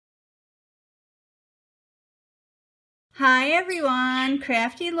Hi everyone,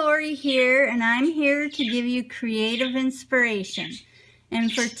 CraftyLori here, and I'm here to give you creative inspiration.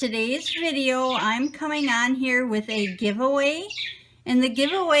 And for today's video, I'm coming on here with a giveaway. And the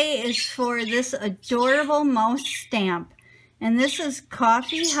giveaway is for this adorable mouse stamp. And this is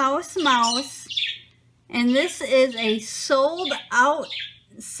Coffee House Mouse. And this is a sold out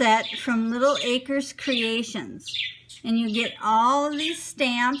set from Little Acres Creations. And you get all of these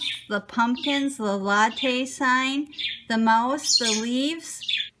stamps, the pumpkins, the latte sign, the mouse, the leaves,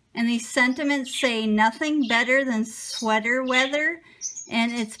 and these sentiments say nothing better than sweater weather,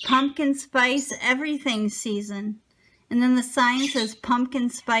 and it's pumpkin spice everything season. And then the sign says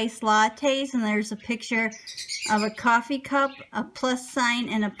pumpkin spice lattes, and there's a picture of a coffee cup, a plus sign,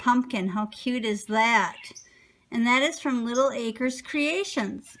 and a pumpkin. How cute is that? And that is from Little Acres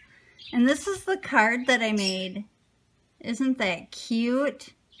Creations. And this is the card that I made. Isn't that cute?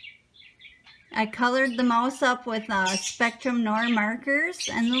 I colored the mouse up with Spectrum Noir markers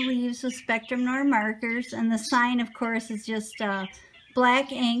and the leaves with Spectrum Noir markers. And the sign, of course, is just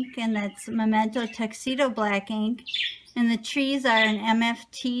black ink, and that's Memento Tuxedo black ink. And the trees are an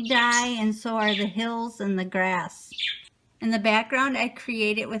MFT dye, and so are the hills and the grass. In the background, I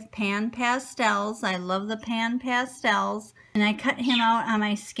created with pan pastels. I love the pan pastels. And I cut him out on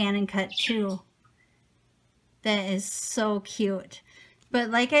my Scan and Cut too. That is so cute.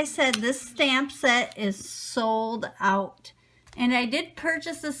 But like I said, this stamp set is sold out. And I did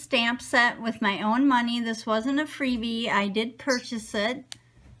purchase a stamp set with my own money. This wasn't a freebie. I did purchase it.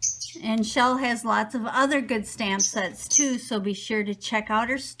 And Shell has lots of other good stamp sets too, so be sure to check out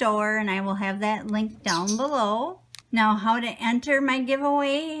her store, and I will have that link down below. Now, how to enter my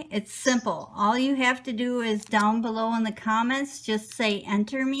giveaway? It's simple. All you have to do is down below in the comments, just say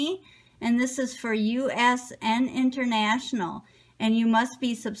enter me. And this is for US and international. And you must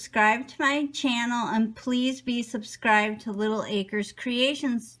be subscribed to my channel, and please be subscribed to Little Acres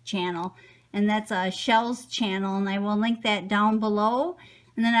Creations channel. And that's Shell's channel, and I will link that down below.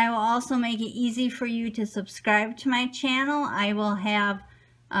 And then I will also make it easy for you to subscribe to my channel. I will have,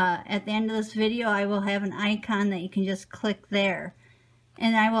 at the end of this video, I will have an icon that you can just click there.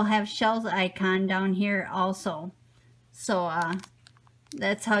 And I will have Shell's icon down here also. So,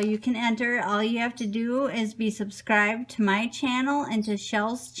 that's how you can enter. All you have to do is be subscribed to my channel and to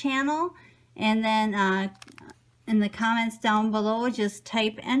Shell's channel. And then in the comments down below, just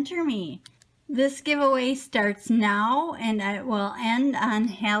type enter me. This giveaway starts now and it will end on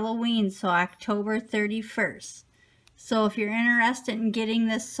Halloween, so October 31st. So if you're interested in getting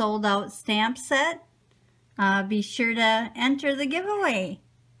this sold out stamp set, be sure to enter the giveaway.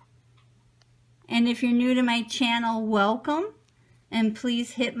 And if you're new to my channel, welcome. And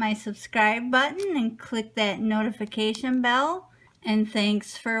please hit my subscribe button and click that notification bell. And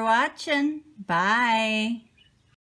thanks for watching. Bye.